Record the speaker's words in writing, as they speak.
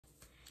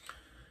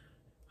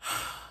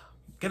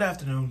Good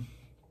afternoon,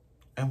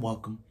 and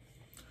welcome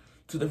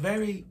to the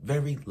very,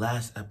 very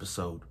last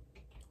episode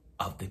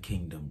of the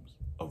Kingdoms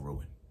of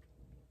Ruin.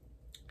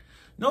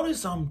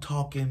 Notice I'm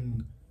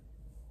talking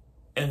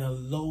in a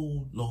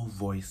low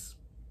voice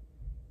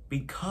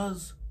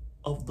because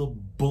of the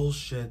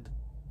bullshit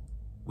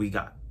we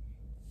got.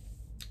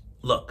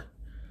 Look,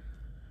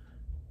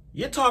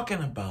 you're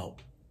talking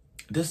about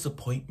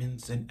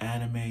disappointments in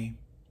anime.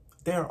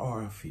 There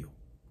are a few.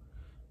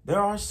 There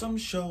are some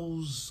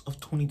shows of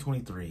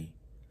 2023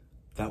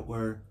 that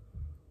were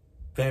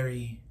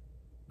very,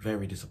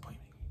 very disappointing.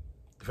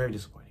 Very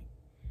disappointing.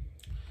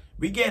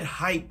 We get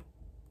hype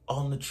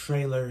on the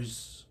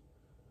trailers.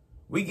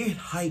 We get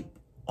hype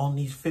on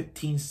these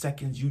 15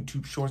 seconds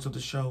YouTube shorts of the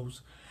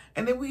shows.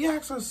 And then we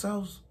ask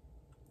ourselves,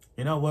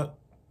 you know what?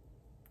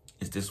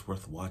 Is this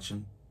worth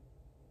watching?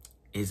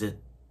 Is it?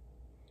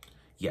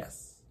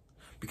 Yes.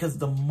 Because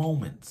the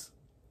moments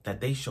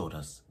that they showed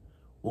us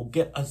will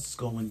get us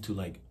going to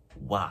like,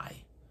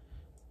 why?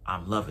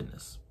 I'm loving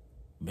this.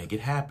 Make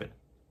it happen.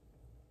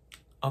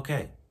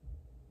 Okay.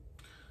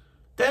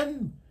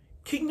 Then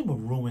Kingdom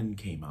of Ruin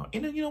came out.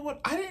 And then, you know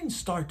what? I didn't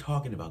start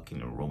talking about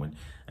Kingdom of Ruin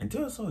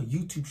until I saw a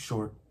YouTube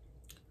short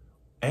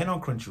and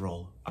on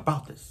Crunchyroll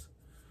about this.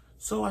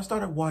 So I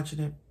started watching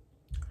it.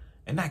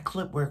 And that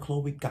clip where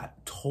Chloe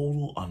got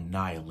total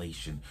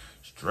annihilation.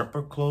 Strip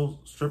her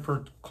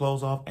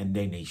clothes off, and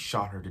then they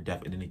shot her to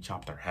death, and then they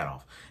chopped her head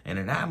off. And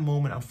in that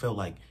moment, I felt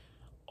like,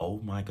 oh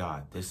my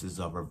God, this is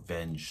a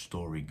revenge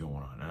story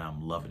going on, and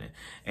I'm loving it.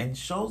 And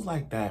shows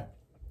like that,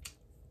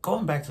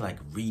 going back to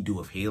like Redo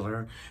of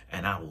Healer,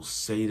 and I will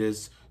say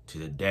this to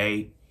the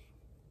day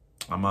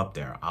I'm up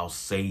there, I'll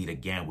say it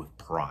again with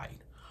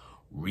pride.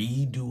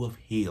 Redo of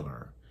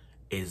Healer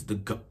is the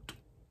GOAT.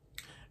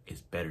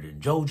 It's better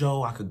than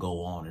JoJo. I could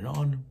go on,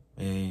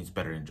 and it's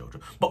better than JoJo.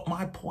 But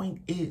my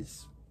point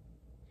is,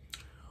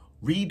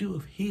 Redo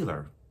of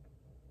Healer,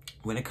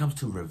 when it comes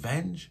to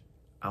revenge,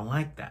 I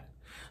like that.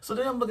 So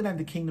then I'm looking at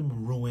the Kingdom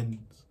of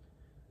Ruins.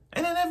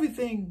 And then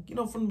everything, you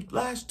know, from the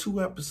last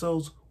two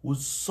episodes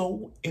was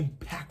so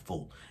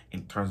impactful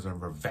in terms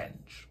of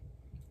revenge.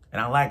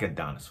 And I like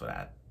Adonis for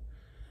that.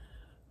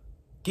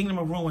 Kingdom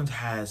of Ruins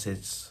has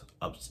its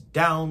ups and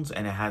downs,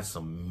 and it has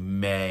some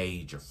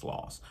major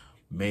flaws.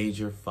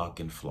 Major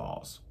fucking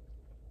flaws.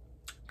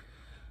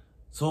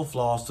 So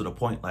flaws to the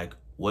point like,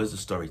 where does the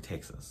story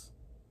takes us?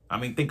 I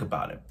mean, think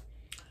about it.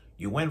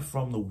 You went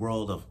from the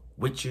world of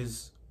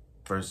witches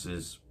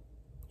versus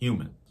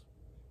humans.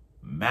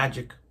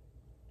 Magic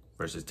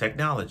versus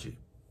technology.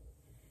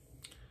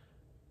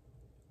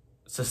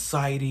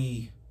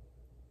 Society,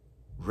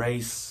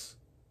 race,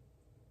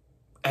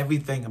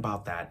 everything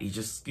about that. You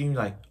just seems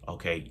like,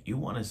 okay, you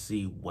want to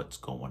see what's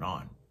going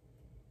on.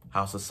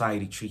 How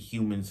society treat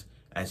humans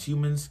as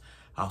humans,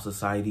 how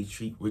society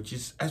treat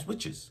witches as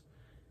witches.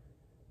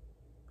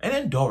 And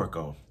then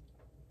Doriko.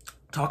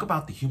 Talk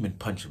about the human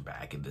punching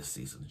bag in this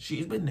season.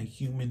 She's been the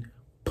human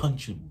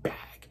punching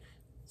bag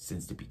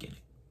since the beginning.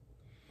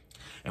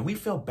 And we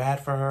felt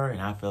bad for her,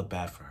 and I felt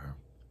bad for her.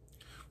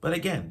 But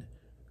again,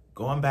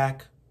 going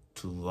back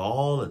to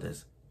all of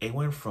this, it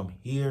went from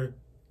here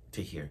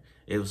to here.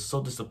 It was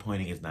so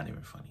disappointing, it's not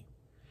even funny.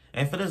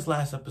 And for this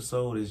last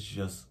episode, it's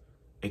just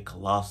a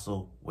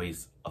colossal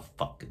waste of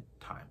fucking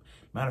time.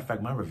 Matter of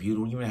fact, my review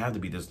don't even have to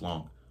be this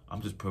long.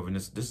 I'm just proving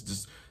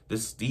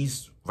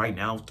these right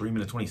now, 3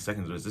 minutes, 20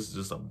 seconds, this is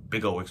just a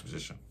big old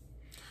exposition.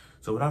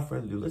 So without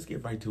further ado, let's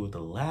get right to it.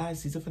 The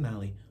last season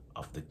finale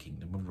of the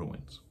Kingdom of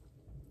Ruins.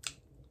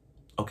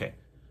 Okay,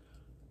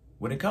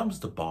 when it comes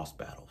to boss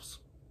battles,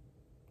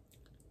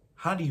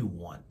 how do you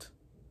want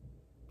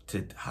to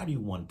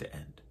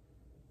end?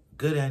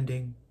 Good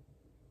ending,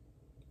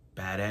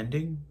 bad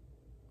ending,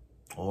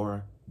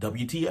 or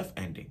WTF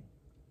ending?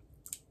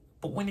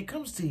 But when it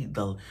comes to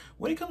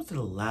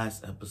the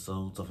last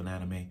episodes of an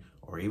anime,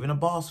 or even a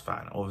boss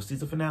fight, or a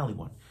season finale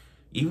one,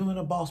 even in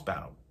a boss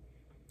battle,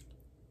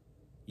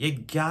 you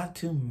got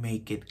to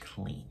make it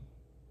clean.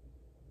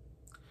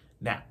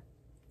 Now,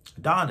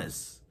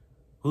 Adonis,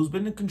 who's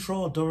been in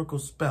control of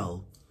Doriko's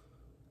spell,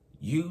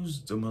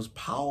 used the most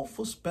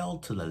powerful spell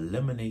to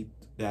eliminate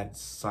that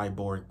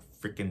cyborg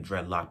freaking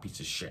dreadlock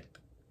piece of shit.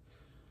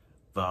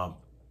 The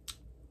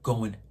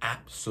going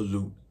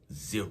absolute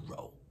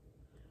zero.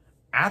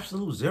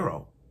 Absolute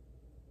zero.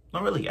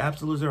 Not really,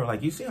 absolute zero.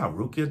 Like, you see how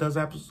Rukia does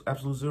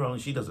absolute zero,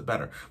 and she does it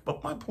better.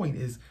 But my point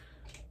is,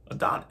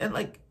 Adonis, and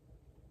like,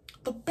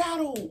 the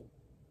battle,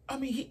 I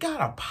mean, he got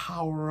a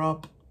power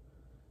up.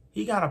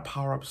 He got a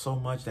power up so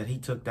much that he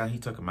took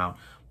him out.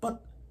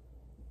 But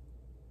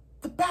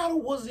the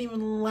battle wasn't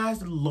even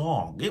lasted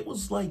long. It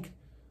was like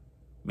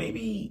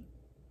maybe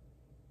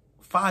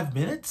 5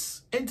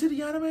 minutes into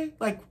the anime.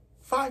 Like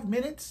 5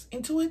 minutes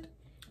into it,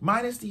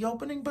 minus the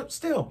opening, but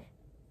still.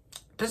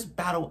 This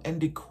battle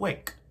ended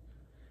quick.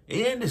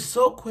 It ended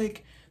so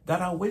quick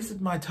that I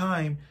wasted my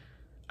time.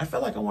 I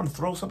felt like I want to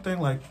throw something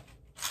like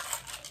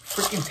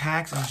freaking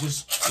tax and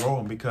just throw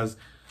them, because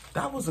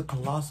that was a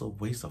colossal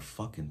waste of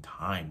fucking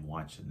time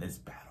watching this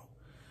battle.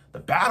 The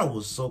battle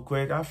was so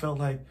quick. I felt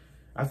like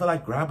I feel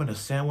like grabbing a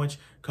sandwich,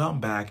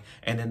 come back,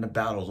 and then the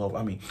battle's over.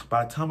 I mean,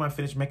 by the time I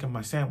finish making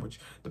my sandwich,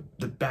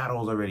 the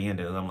battle's already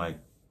ended. And I'm like,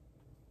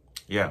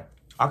 yeah,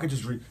 I could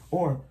just read,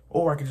 or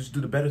I could just do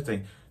the better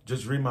thing.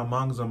 Just read my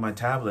mangas on my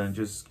tablet and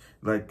just,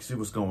 like, see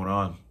what's going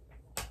on.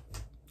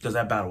 Because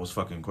that battle was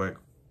fucking quick.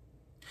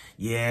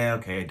 Yeah,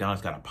 okay,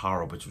 Adonis got a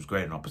power-up, which was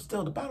great and all. But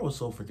still, the battle was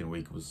so freaking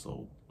weak. It was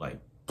so, like,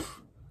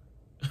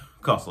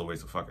 cost a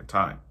waste of fucking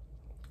time.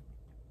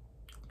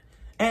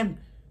 And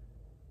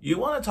you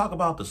want to talk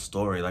about the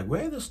story. Like,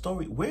 where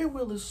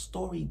will this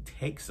story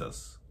take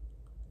us?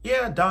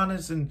 Yeah,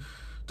 Adonis and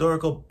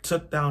Doriko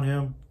took down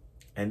him.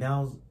 And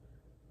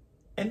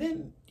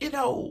then, you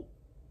know,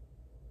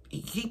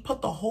 we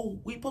put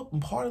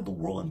part of the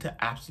world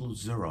into absolute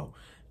zero.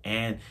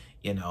 And,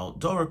 you know,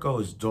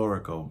 Doriko is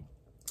Doriko.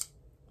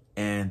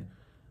 And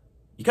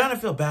you kind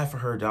of feel bad for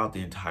her throughout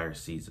the entire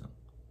season.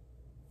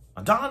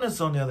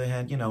 Adonis, on the other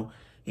hand, you know,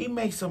 he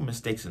made some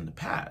mistakes in the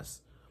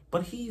past.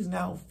 But he's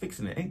now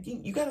fixing it. And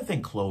you got to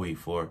thank Chloe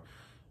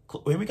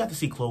when we got to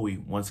see Chloe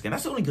once again.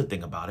 That's the only good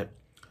thing about it.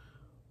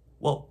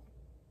 Well,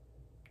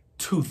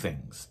 two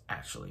things,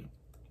 actually.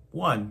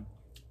 One,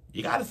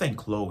 you got to thank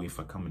Chloe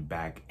for coming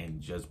back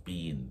and just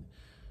being,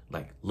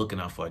 like, looking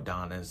out for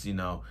Adonis. You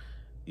know,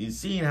 you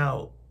see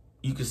how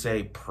you could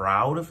say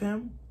proud of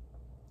him.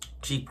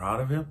 She's proud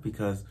of him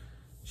because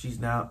she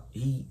now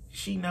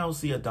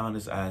see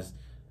Adonis as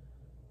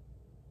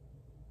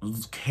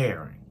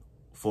caring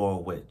for a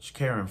witch,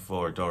 caring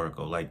for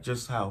Doriko. Like,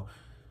 just how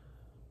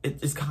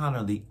it's kind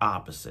of the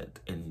opposite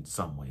in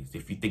some ways,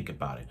 if you think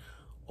about it.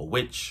 A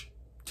witch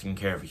taking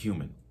care of a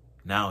human.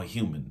 Now a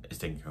human is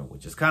taking care of a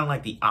witch. It's kind of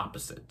like the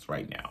opposites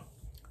right now.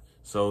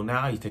 So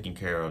now he's taking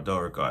care of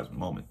Doriko at the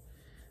moment.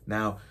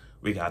 Now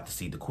we got to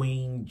see the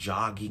queen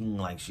jogging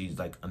like she's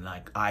like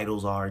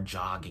idols are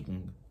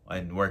jogging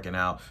and working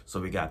out. So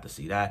we got to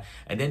see that.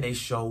 And then they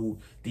show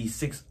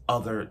these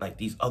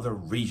other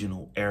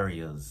regional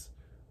areas.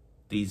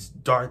 These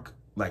dark,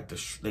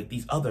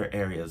 these other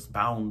areas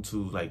bound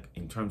to, like,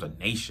 in terms of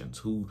nations,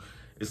 who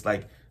it's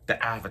like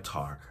the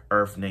Avatar,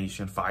 Earth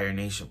Nation, Fire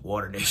Nation,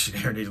 Water Nation,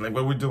 Air Nation, like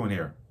what we're doing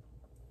here.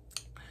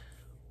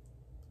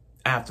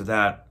 After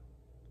that,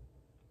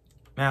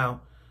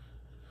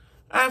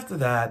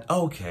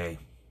 okay,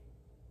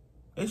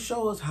 it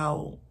shows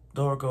how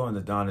Doriko and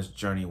Adonis'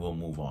 journey will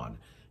move on.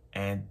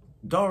 And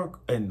for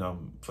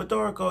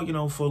Doriko, you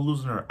know, for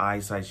losing her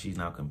eyesight, she's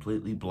now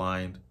completely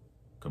blind.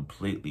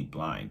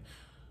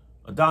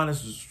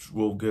 Adonis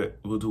will do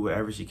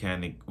whatever she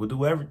can. Will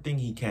do everything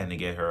he can to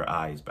get her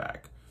eyes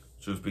back.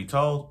 Truth be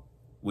told,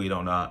 we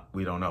don't know.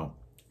 And I'm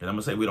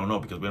gonna say we don't know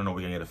because we don't know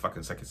we're gonna get a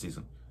fucking second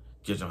season.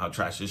 Judging how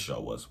trash this show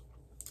was.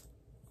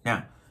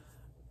 Now,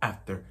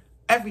 after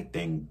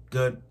everything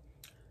good,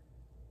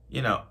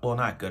 you know, well,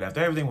 not good. After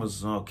everything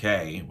was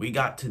okay, we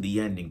got to the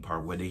ending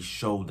part where they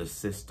show the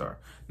sister.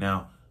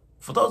 Now,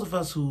 for those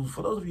of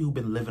you who've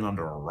been living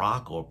under a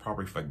rock or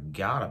probably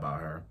forgot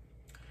about her,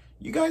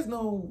 you guys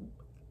know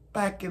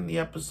back in the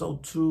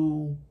episode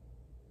 2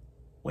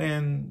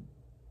 when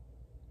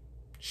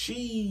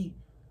she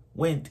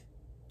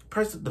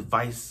pressed the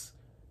device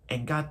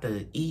and got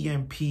the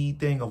EMP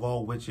thing of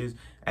all witches.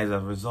 As a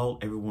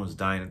result, everyone was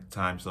dying at the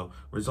time. So,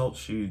 result,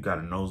 she got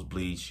a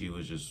nosebleed. She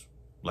was just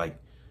like,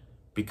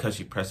 because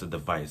she pressed the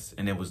device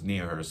and it was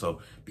near her.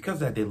 So, because of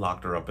that, they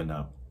locked her up in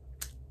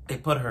they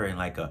put her in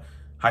like a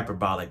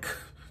hyperbolic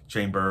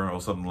chamber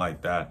or something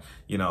like that.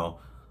 You know,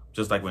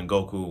 just like when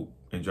Goku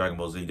in Dragon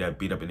Ball Z got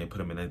beat up and they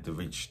put him in the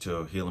reach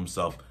to heal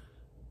himself.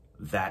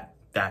 That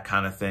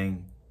kind of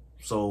thing.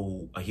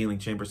 So, a healing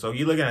chamber. So,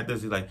 you're looking at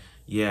this, you're like,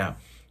 yeah.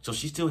 So,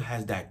 she still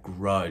has that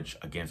grudge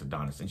against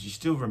Adonis. And she's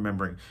still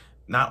remembering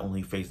not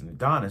only facing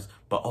Adonis,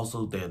 but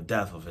also the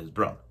death of his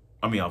brother.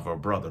 Of her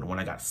brother, the one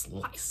that got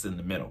sliced in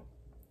the middle.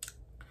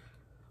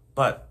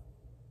 But,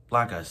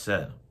 like I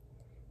said,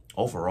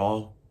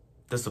 overall,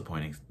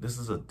 disappointing. This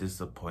is a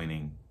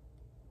disappointing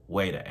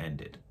way to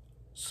end it.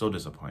 So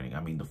disappointing.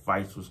 I mean, the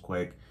fights was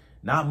quick.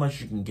 Not much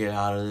you can get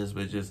out of this,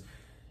 but just,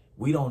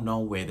 we don't know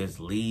where this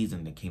leads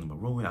in the Kingdom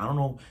of Ruin. I don't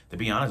know. To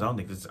be honest, I don't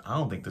think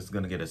this is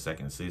gonna get a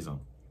second season.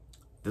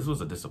 This was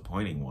a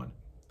disappointing one.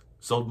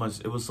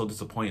 It was so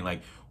disappointing.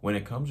 Like, when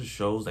it comes to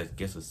shows that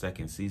gets a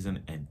second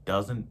season and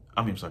doesn't,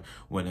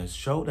 when a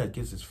show that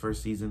gets its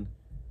first season,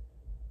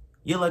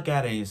 you look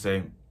at it and you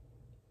say,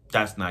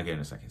 that's not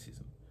getting a second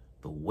season.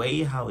 The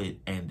way how it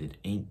ended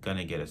ain't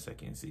gonna get a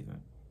second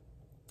season.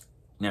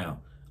 Now,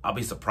 I'll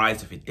be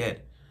surprised if it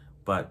did.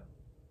 But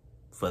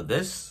for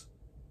this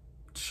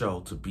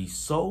show to be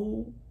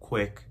so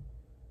quick,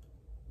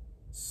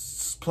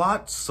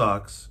 plot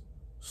sucks,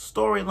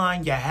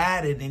 storyline, you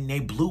had it and they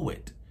blew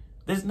it.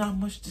 There's not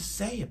much to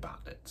say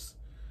about it.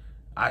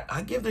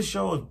 I give the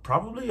show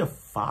probably a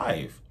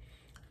 5.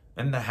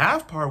 And the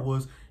half part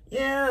was,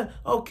 yeah,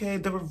 okay,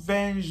 the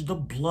revenge, the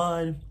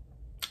blood,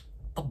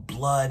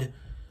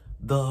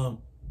 the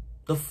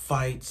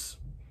fights,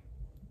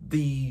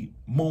 the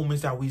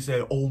moments that we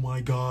said, oh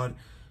my God,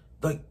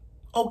 like,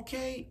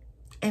 okay,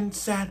 and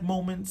sad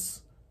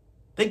moments.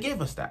 They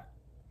gave us that.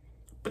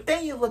 But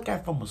then you look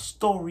at from a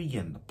story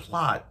and the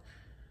plot,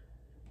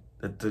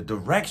 the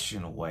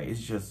direction away,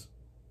 it's just,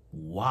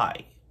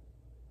 why?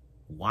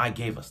 Why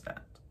gave us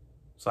that?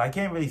 So I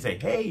can't really say,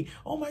 hey,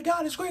 oh my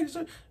God, it's great.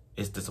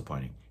 It's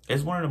disappointing.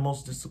 It's one of the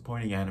most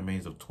disappointing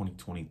animes of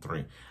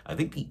 2023. I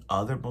think the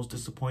other most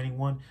disappointing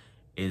one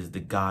is the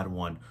God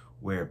one,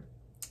 where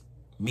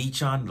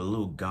Michan, the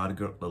little god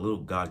girl, the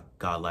little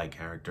godlike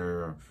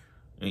character,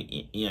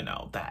 you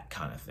know, that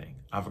kind of thing.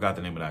 I forgot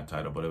the name of that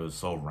title, but it was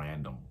so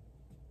random.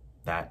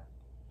 That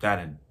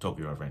and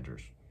Tokyo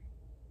Revengers.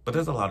 But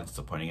there's a lot of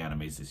disappointing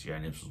animes this year,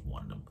 and this was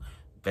one of them.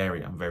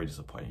 I'm very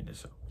disappointed in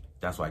this show.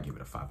 That's why I give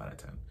it a 5 out of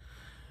 10.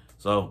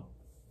 So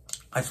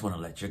I just want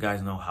to let you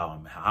guys know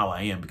how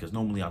I am, because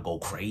normally I go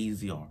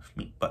crazy on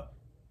me. But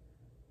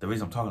the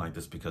reason I'm talking like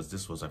this because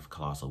this was a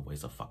colossal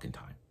waste of fucking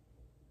time.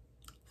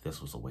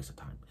 This was a waste of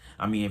time.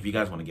 I mean, if you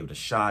guys want to give it a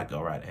shot,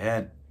 go right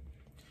ahead.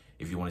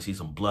 If you want to see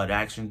some blood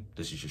action,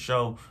 this is your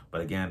show.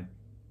 But again,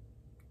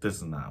 this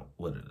is not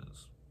what it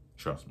is.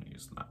 Trust me,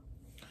 it's not.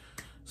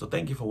 So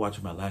thank you for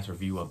watching my last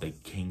review of the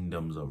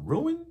Kingdoms of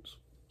Ruins.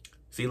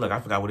 See, look, I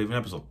forgot what even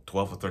episode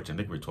 12 or 13. I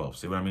think we're 12.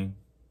 See what I mean?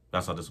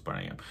 That's how disappointed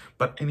I am.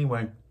 But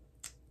anyway,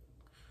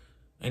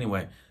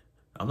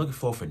 I'm looking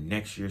forward for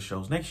next year's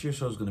shows. Next year's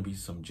show is going to be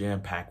some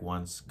jam-packed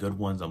ones, good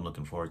ones I'm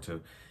looking forward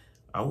to.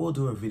 I will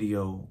do a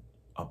video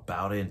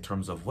about it in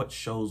terms of what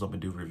shows I'm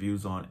going to do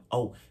reviews on.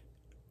 Oh,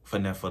 for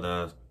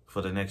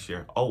the next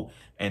year. Oh,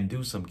 and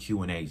do some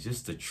Q&As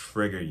just to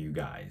trigger you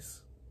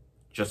guys.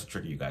 Just to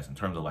trigger you guys in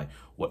terms of like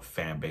what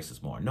fan base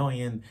is more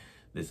annoying,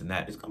 this and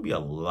that. It's going to be a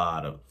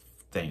lot of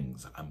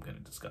things I'm going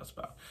to discuss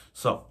about.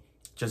 So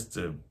just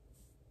to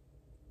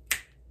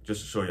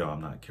show y'all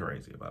I'm not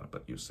crazy about it,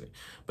 but you see.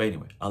 But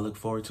anyway, I look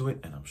forward to it,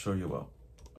 and I'm sure you will.